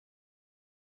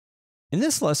In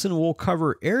this lesson, we'll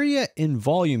cover area and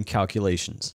volume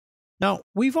calculations. Now,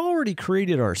 we've already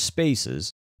created our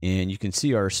spaces, and you can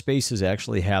see our spaces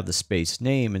actually have the space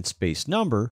name and space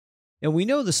number, and we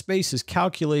know the space is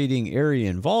calculating area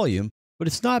and volume, but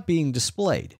it's not being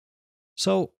displayed.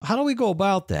 So how do we go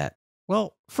about that?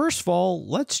 Well, first of all,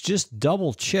 let's just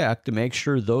double check to make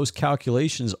sure those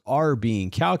calculations are being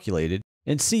calculated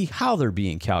and see how they're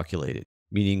being calculated,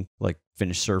 meaning like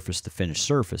finished surface to finished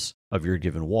surface of your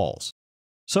given walls.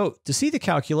 So to see the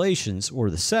calculations or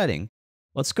the setting,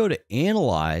 let's go to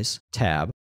Analyze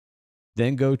tab,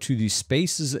 then go to the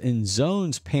Spaces and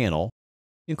Zones panel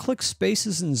and click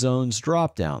Spaces and Zones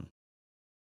dropdown.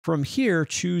 From here,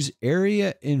 choose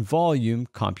Area and Volume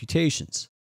Computations.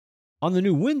 On the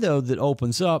new window that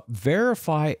opens up,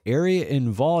 verify area and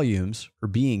volumes are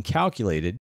being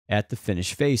calculated at the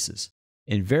finished faces,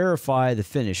 and verify the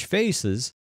finished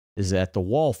faces is at the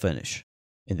wall finish,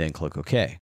 and then click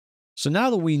OK. So now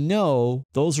that we know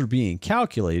those are being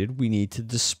calculated, we need to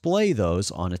display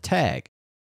those on a tag.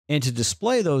 And to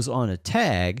display those on a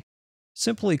tag,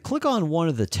 simply click on one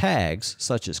of the tags,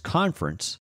 such as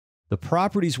Conference. The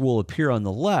properties will appear on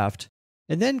the left,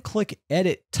 and then click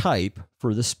Edit Type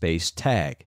for the space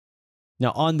tag.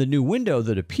 Now on the new window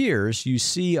that appears, you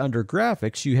see under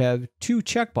Graphics you have two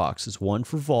checkboxes, one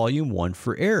for volume, one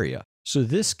for area. So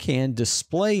this can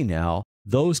display now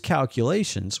those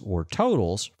calculations or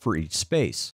totals for each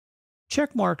space.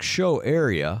 Checkmark Show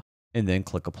Area and then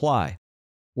click Apply.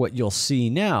 What you'll see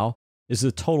now is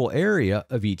the total area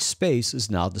of each space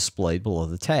is now displayed below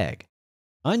the tag.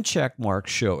 Uncheckmark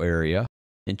Show Area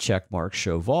and checkmark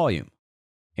Show Volume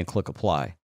and click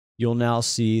Apply. You'll now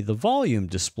see the volume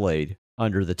displayed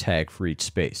under the tag for each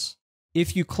space.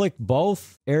 If you click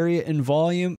both area and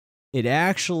volume, it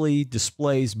actually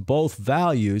displays both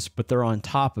values, but they're on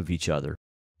top of each other.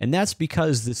 And that's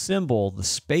because the symbol, the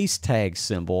space tag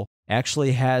symbol,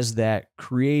 actually has that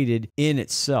created in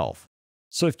itself.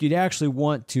 So if you'd actually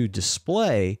want to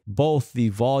display both the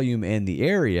volume and the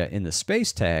area in the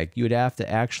space tag, you would have to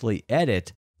actually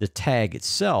edit the tag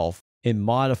itself and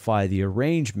modify the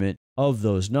arrangement of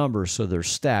those numbers so they're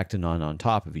stacked and not on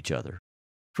top of each other.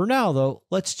 For now, though,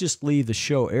 let's just leave the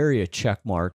Show Area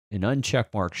checkmark and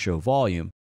uncheckmark Show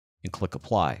Volume and click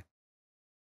Apply.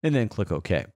 And then click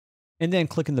OK. And then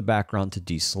click in the background to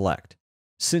deselect.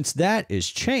 Since that is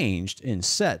changed and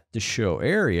set to Show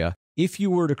Area, if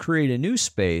you were to create a new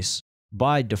space,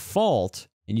 by default,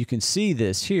 and you can see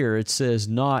this here, it says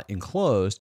Not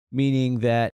Enclosed, meaning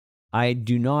that I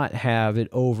do not have it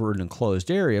over an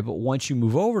enclosed area, but once you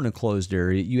move over an enclosed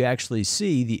area, you actually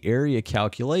see the area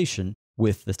calculation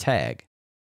with the tag.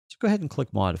 So go ahead and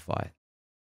click Modify.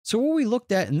 So what we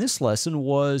looked at in this lesson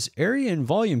was area and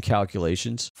volume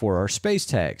calculations for our space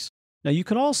tags. Now you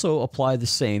can also apply the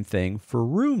same thing for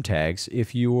room tags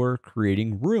if you are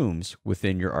creating rooms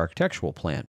within your architectural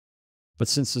plan. But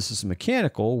since this is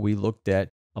mechanical, we looked at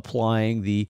applying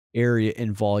the area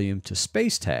and volume to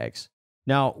space tags.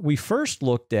 Now, we first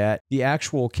looked at the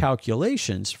actual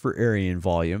calculations for area and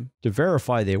volume to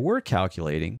verify they were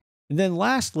calculating. And then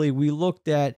lastly, we looked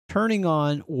at turning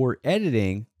on or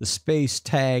editing the space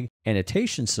tag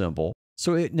annotation symbol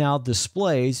so it now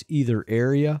displays either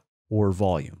area or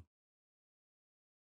volume.